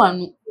yemhu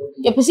anu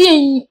ye pese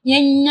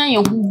yenya ye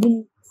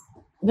hubum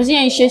pese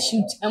yen she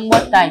shoot and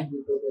what time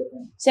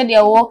said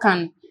they work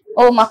and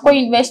oh mako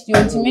university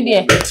ntumi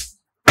de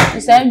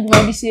say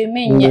dwuma bi say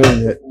menye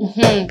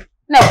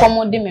na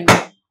komo de me no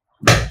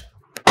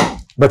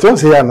but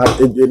once here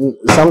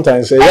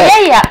sometimes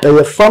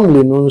your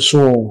family no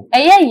so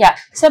ya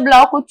se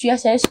bla ko tua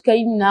se sika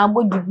yi na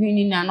abo degree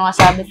ni na no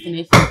asa be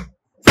tena fi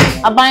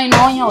aban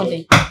no onya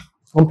ode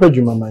on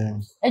peduma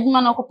man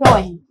eduma no ko pe wa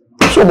hin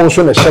so mo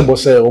so na shebo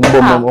se o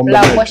mbo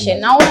la ko she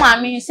na wo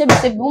ma mi se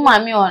o ma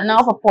mi o na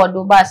ofo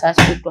podo ba asa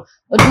sikuto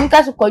odun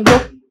ka so kojo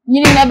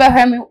nyini na be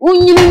hwe mi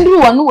unyini nduru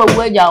wo no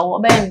wawu aja wo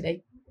be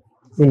ndai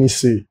uni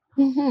se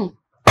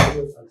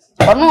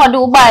ono wode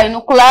wo ba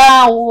no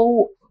kula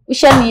wo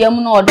Ushani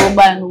yemu no odo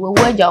ba no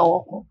we waja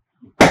woko.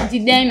 Nti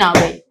den na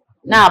we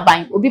na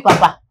aban obi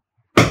papa.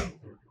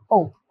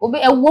 Oh, obi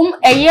ewom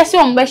eyese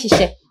ombe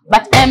hihye.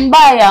 But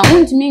embaya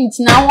won't mean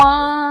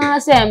now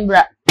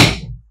sembra.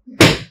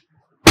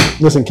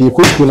 Listen, keep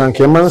school and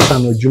came and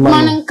son of Juma.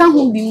 Man can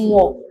who be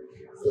more.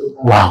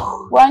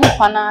 Wow. One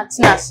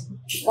fanatinas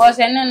was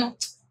an eno.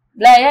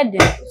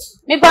 Blayade.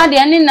 Me pa the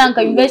any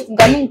nanka invest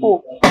coming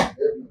po.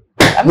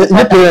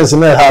 Your parents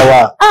know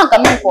how.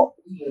 Coming po.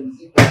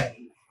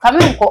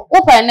 Coming po.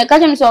 Open the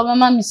catching so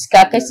mamma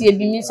miska kasi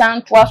be me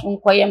sound twice on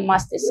quiet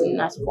masters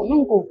in us for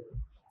mingo.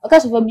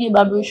 Because of a be a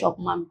barber shop,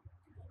 mammy.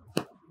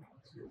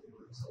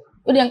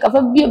 We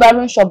didn't be a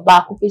barber shop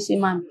back, Pissy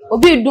man.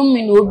 Obi do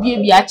me no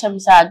be a chum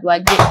sad, do I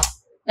get?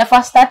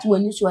 Never start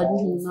when you are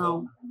doing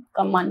now.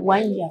 Come on,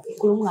 1 year,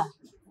 Kuruma.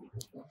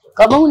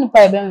 Come on,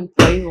 pay them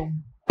for you.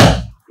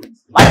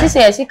 What is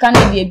a second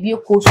be a beer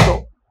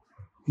coastal?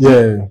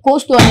 Yeah,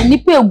 coastal and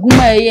nipple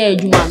guma, yeah,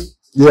 Juman.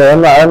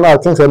 Yeah, I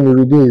think I'm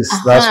reading this.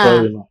 That's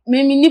why you know.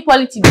 Maybe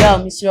Nippolity girl,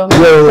 Mr.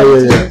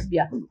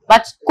 Yeah.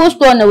 But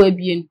coastal no way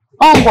being.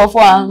 On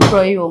for an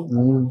employee.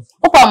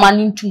 Opa man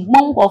into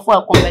monk for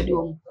a comedy.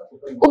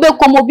 Ube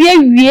como be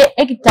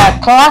a guitar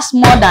class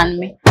more than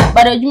me,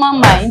 but a human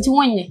mind into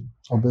 1 year.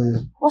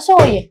 What's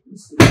all ye?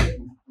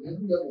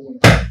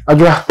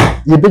 Adra,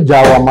 you be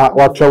Jawa,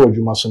 what trouble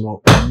you must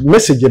know.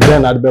 Message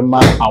then I'd be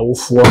man, I will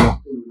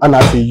form, and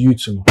I feel you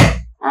to know.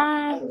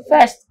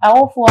 First, I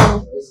will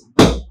form.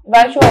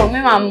 But show me,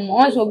 ma'am,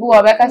 once will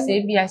go back as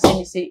a beer,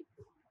 say,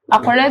 I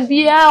could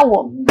be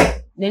our.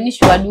 Then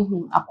issue I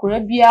do a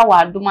Caribbean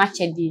or do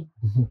much a day.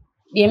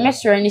 The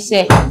messenger and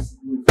say,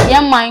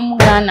 young my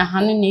Mugana,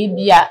 honey,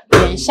 be a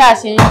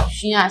shas and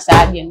she has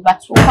Adian,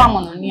 but so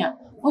common on here.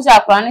 Who's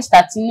our plan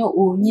starting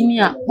or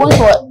Nimia?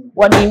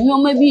 What they know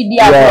may be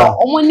the other,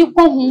 or when you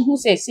come who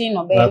says, say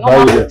no,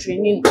 no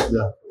training.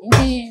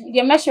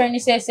 The messenger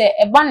and says,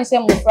 a bunny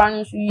sem of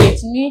France,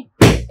 yet me,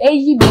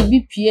 a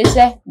baby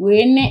PSA,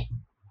 we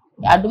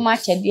I do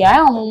much a day. I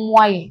am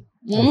why.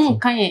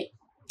 Can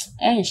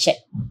and shit.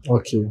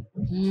 Okay.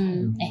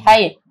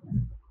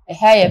 A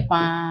higher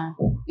pan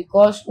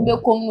because we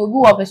come no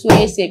go up so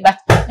you say, but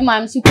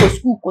I'm sick for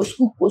school,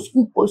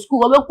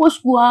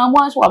 and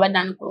once what I've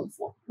done for.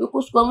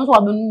 Because school was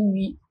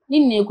we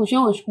in a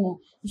cushion school.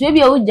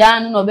 Maybe I would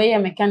down or be a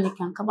mechanic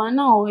and come on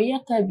now, or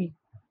yet I be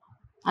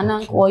an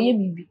uncle or ye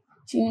baby.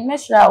 She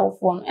mess out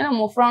phone and I'm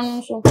more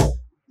frown so.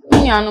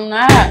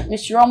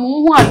 Mr. Roman,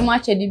 who had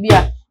much a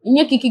debia. In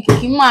your kiki,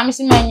 Mammy,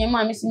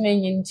 Mammy,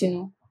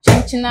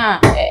 Chinchina,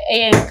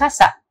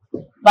 Casa.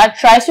 But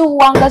try so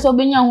one gas of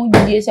Benya who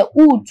did say,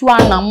 ooh, 2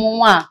 and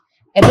more.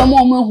 Every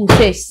moment who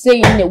says,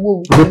 saying the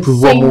woo,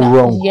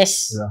 wrong.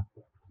 Yes.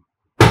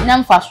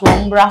 None fast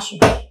wrong brush.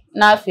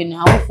 Nothing,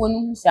 I will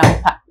phone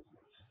some pack.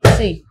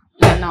 Say,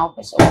 now,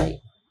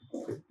 personally.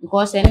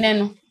 Because and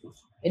then,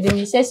 the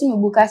necessity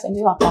book as a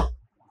new papa.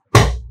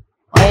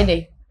 Why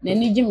they? Then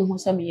need Jimmy who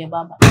sent me a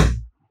baba.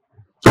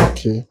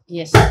 Okay.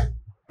 Yes.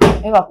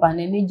 Ever pan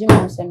any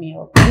Jimmy send me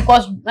up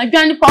because my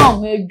granny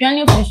pound may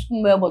granny of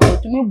school, but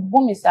to me,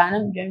 boom is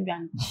an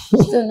Jan.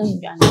 Still no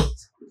Janet.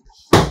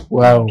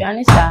 Wow.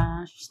 Granny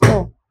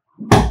still.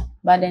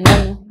 But then,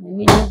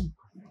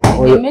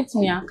 you met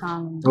me a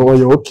calm. Oh,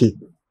 you're okay.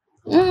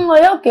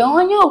 Okay,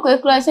 on your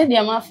quick class, said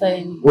dear, my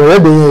friend. Where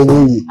do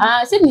you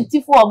said me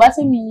T4, but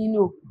me, you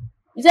know.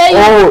 Is that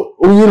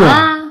you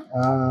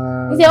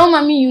know? Is that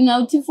mammy, you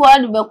know,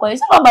 T4 the Belco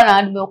is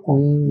about the Belco.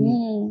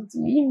 To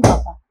me,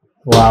 Papa.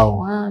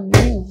 Wow.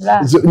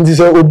 This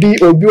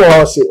Obi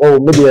or say, oh,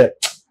 maybe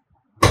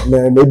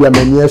I'm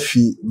a near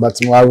fee, but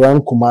my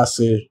run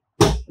Kumasi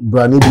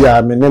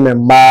Branibia, my name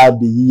and ma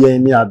be ye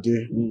any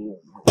other.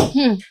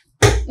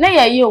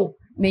 Nay, you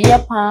may ya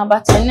pa,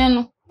 but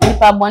no,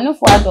 if I want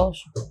for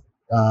adults.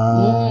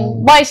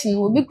 Boys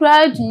will be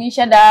cried to me,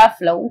 shada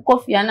flow,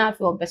 coffee and half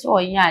your best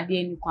or ya,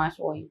 dear, you can't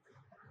show you.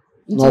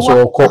 No,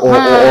 so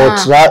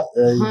track.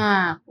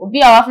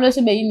 Obi our flow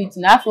be unit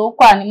na afro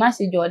kwa ni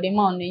message or the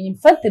man in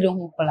factory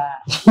ho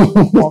kla.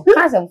 O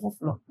kansa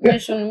fuflo. Me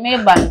so no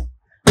meba no.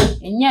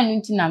 Enya no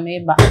nti na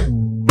meba.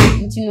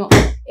 Nti no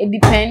e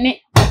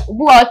depend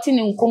obi wa oti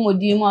ni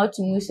nkomodi mu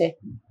oti mu se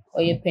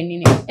oye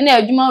panini. Na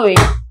adwuma we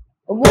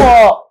obi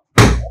wo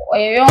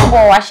oye yombo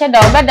wa sheda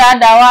obeda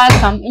da wa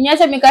kam. Enya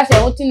se meka se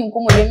oti ni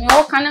nkomodi me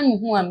wo kana me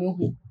hu a me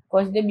hu.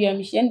 Because they be a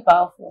mission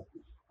powerful.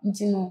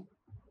 Nti no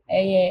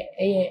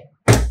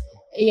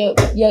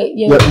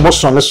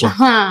most on this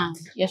one.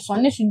 Yes,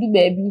 on this should do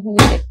baby who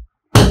said,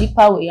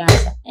 power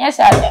answer. Yes,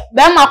 I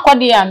bear my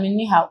coddy. I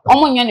mean, how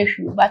almost any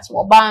shoe, but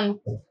or ban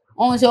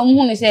on so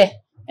moon say,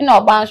 and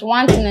our bounce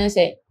one thing and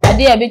say, I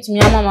dare bet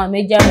me, mamma,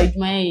 major,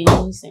 my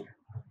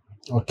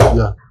okay,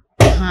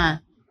 yeah.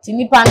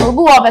 Timmy Pan will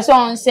go up a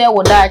song say,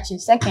 what that in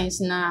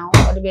seconds now,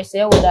 or the best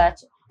say, what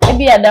that.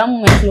 Maybe a damn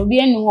moment will be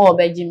any more,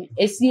 Benjamin.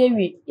 A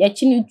series, your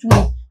chin to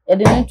me, a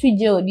dinner to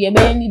jail, the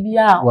baby be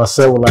out. Was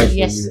so like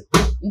yes.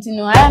 You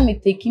know, I am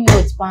taking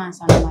notes, pants,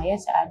 and my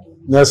yes, I do.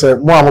 Yes,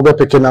 more will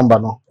pick a number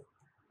no.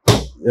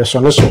 Yes,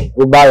 on this one,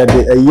 we buy a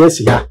yes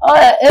here. Oh,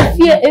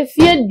 if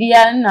you dear,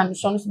 I'm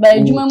sons by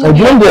a human. I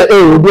don't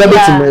know, be able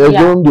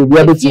to be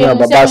able to have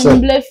a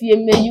basket. You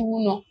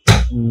know,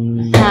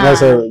 yes,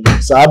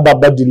 so I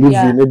baba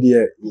delivery,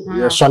 dear,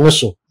 yes, on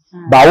this one.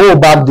 But wo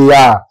bad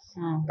there.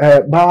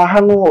 But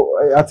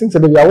I think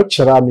that we are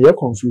watching me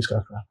confused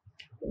kakra.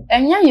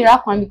 Enya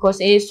yira kwan because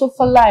it's so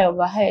for lie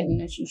overhead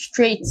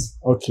straight.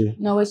 Okay.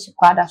 No way to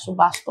kwada so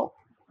bus stop.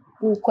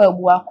 Who kwa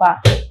ebu akwa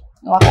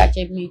no waka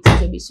check me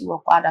to be see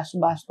kwada so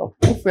bus stop.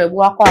 Who for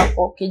ebu akwa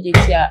for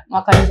KJT no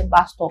waka use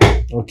bus stop.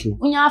 Okay.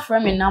 Unya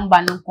frame me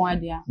number no kwa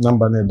dia.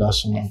 Number na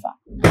dash no.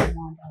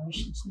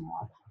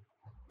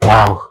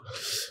 Wow.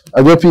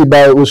 I go pay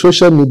by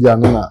social media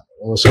na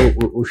also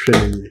o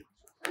share.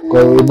 Ko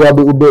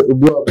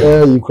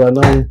you can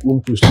now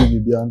post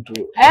video anto.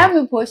 I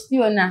am post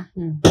you na.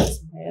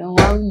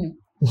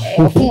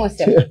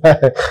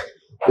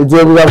 It's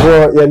a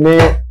for your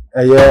name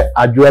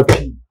adwa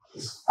pi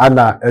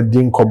ana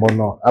edin komo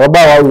no.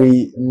 About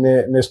we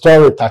ne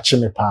story touch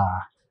me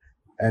pa.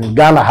 And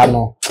Ghana ha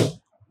no.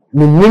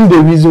 Me nim the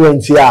reason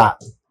when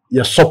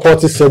your support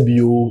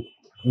Sebio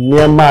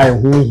near my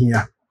who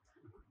here.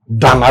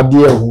 Dan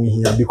adie who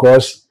here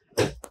because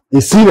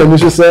you see when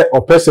you say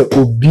or person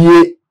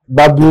obie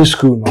Bible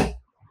school no.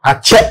 A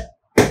check.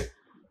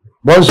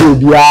 Once you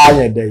be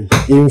a day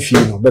in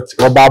fino, but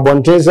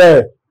Obabonte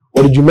say,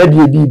 or did you make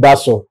be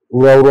basso,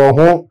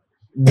 or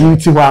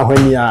beauty one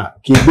when you are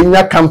keeping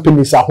your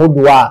companies a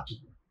hodwa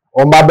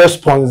or my best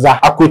sponsor,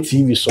 Aqua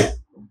TV so.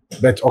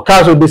 But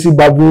Okazo basic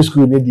Bible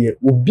school idiot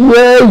will be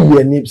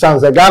a nip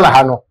sounds a Ghana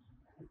Hano.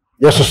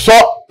 Yes,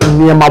 so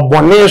near my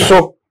bonnet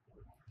so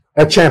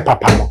a chain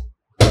papa.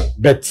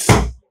 But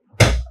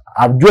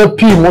I've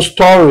dropped more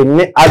story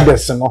ne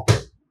others no.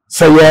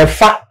 Say yeah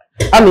fa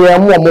and yeah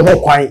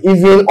more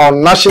even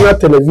on national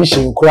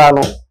television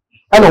krano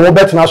and no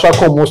bet na so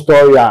come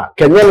story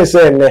can you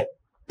say ne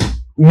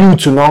you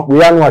to know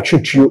we are no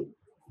treat you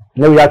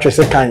na we actually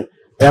say kan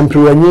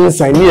employee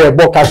sign here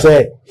book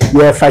say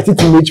you fight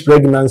teenage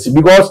pregnancy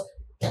because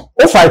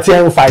o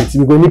fight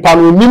we go nipa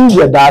no nim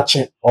ye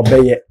daache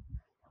obeye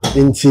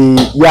nti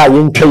ya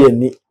ye ntwa ye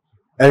ni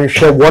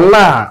enhwe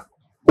wona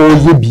o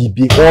ye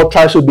bibi or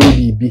try so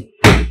baby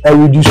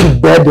and reduce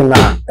burden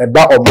na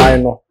eba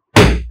oman no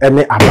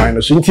ene aban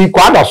no so nti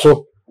kwada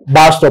so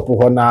bus stop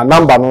ho na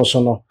number no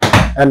so no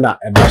na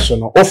eba so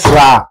no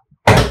ofra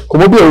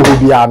komo bi ewo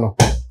bia no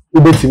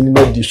ubetimi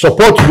no di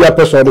support bia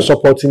person the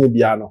supporting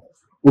bia no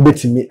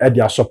ubetimi e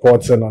dia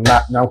support no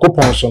na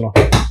nyankopon so no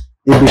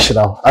e bi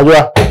hira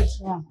adwa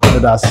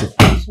that's it.